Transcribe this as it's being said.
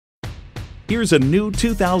Here's a new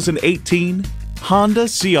 2018 Honda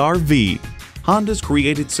CR-V. Honda's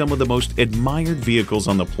created some of the most admired vehicles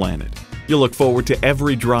on the planet. You'll look forward to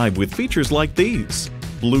every drive with features like these: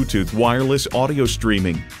 Bluetooth wireless audio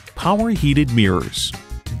streaming, power heated mirrors,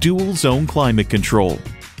 dual zone climate control,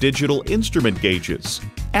 digital instrument gauges,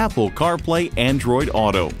 Apple CarPlay Android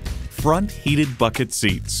Auto, front heated bucket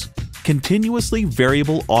seats, continuously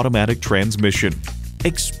variable automatic transmission,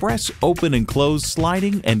 express open and close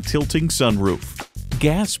sliding and tilting sunroof,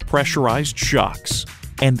 gas pressurized shocks,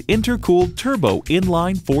 and intercooled turbo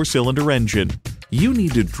inline 4-cylinder engine. You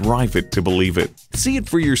need to drive it to believe it. See it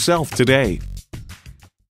for yourself today.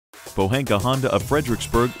 Pohanka Honda of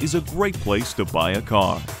Fredericksburg is a great place to buy a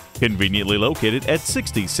car. Conveniently located at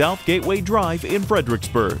 60 South Gateway Drive in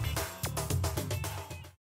Fredericksburg.